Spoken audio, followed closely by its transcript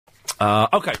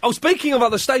OK. Oh, speaking of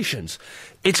other stations,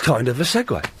 it's kind of a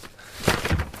segue.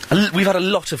 We've had a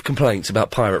lot of complaints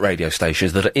about pirate radio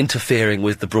stations that are interfering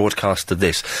with the broadcast of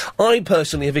this. I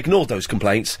personally have ignored those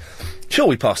complaints. Sure,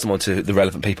 we pass them on to the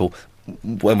relevant people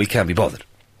when we can be bothered.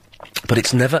 But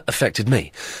it's never affected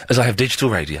me, as I have digital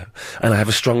radio, and I have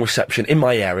a strong reception in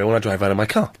my area when I drive around in my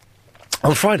car.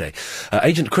 On Friday,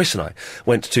 Agent Chris and I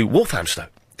went to Walthamstow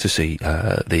to see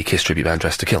the Kiss tribute band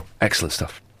Dressed to Kill. Excellent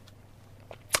stuff.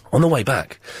 On the way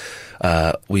back,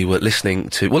 we were listening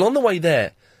to... Well, on the way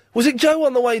there... Was it Joe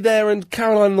on the way there and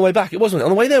Caroline on the way back? It wasn't. On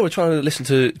the way there, we were trying to listen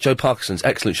to Joe Parkinson's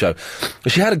excellent show.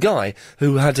 She had a guy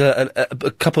who had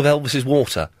a cup of Elvis's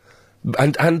water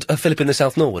and a Philip in the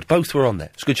South Norwood. Both were on there.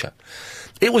 It's a good show.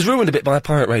 It was ruined a bit by a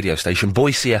pirate radio station,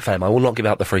 Boise FM. I will not give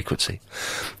out the frequency.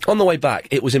 On the way back,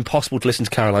 it was impossible to listen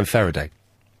to Caroline Faraday.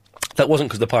 That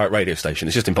wasn't because of the pirate radio station.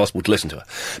 It's just impossible to listen to her.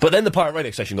 But then the pirate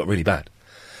radio station got really bad.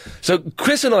 So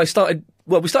Chris and I started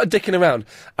dicking around,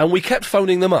 and we kept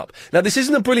phoning them up. Now, this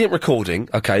isn't a brilliant recording,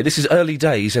 okay? This is early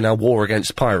days in our war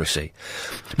against piracy.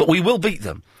 But we will beat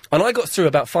them. And I got through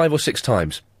about 5 or 6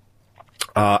 times.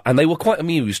 And they were quite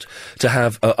amused to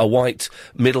have a white,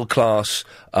 middle-class,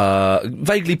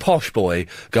 vaguely posh boy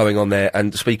going on there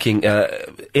and speaking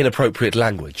inappropriate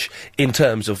language in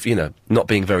terms of, you know, not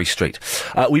being very street.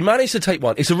 We managed to take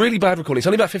one. It's a really bad recording. It's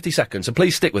only about 50 seconds, so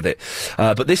please stick with it.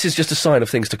 But this is just a sign of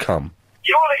things to come.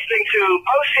 You're listening to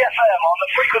OCFM on the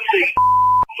frequency.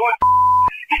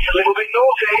 It's a little bit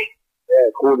naughty. Yeah,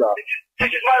 cool now.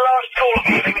 This is my last call of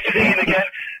the evening. This is Ian again.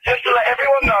 Just to let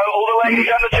everyone know, all the ladies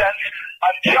and the gents,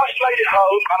 I've just made it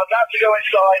home. I'm about to go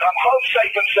inside. I'm home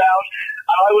safe and sound.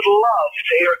 And I would love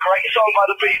to hear a great song by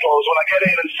the Beatles when I get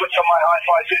in and switch on my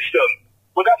hi-fi system.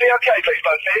 Would that be okay, please,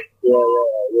 both of you? Yeah,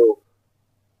 I will.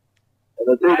 I'm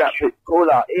going to do that. Call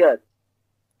out, Ian.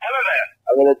 Hello there.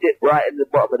 I'm going to dip right in the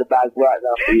bottom of the bag right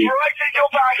now for Dip you. right in your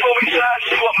bag for me, sir, and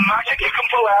see what magic you can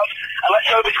pull out. And let's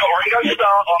hope it's got Ringo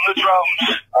Starr on the drums.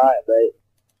 Alright, mate.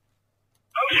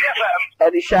 OCFM.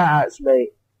 Any shout-outs,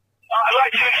 mate? I'd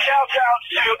like to shout out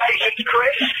to Agent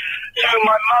Chris, to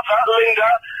my mother, Linda,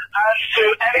 and to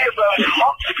any of those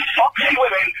hot, foxy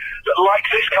women that like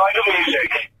this kind of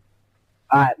music.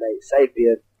 Alright, mate. Safe,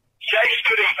 Ian. Jace,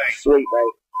 good evening. Sweet,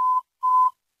 mate.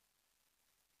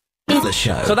 The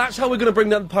show. So that's how we're going to bring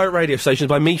down the pirate radio stations,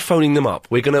 by me phoning them up.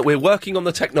 We're working on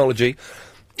the technology,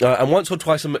 and once or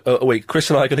twice a week, Chris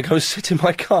and I are going to go and sit in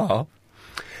my car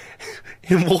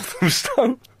in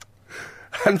Walthamstow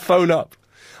and phone up.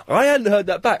 I hadn't heard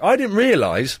that back. I didn't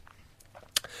realise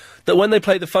that when they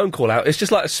play the phone call out, it's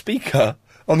just like a speaker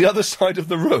on the other side of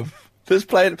the room that's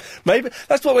playing. Maybe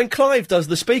that's what when Clive does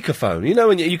the speakerphone. You know,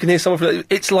 when you can hear someone.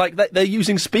 It's like they're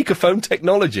using speakerphone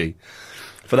technology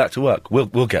for that to work.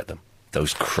 We'll get them.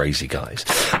 Those crazy guys.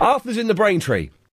 Arthur's in the Braintree.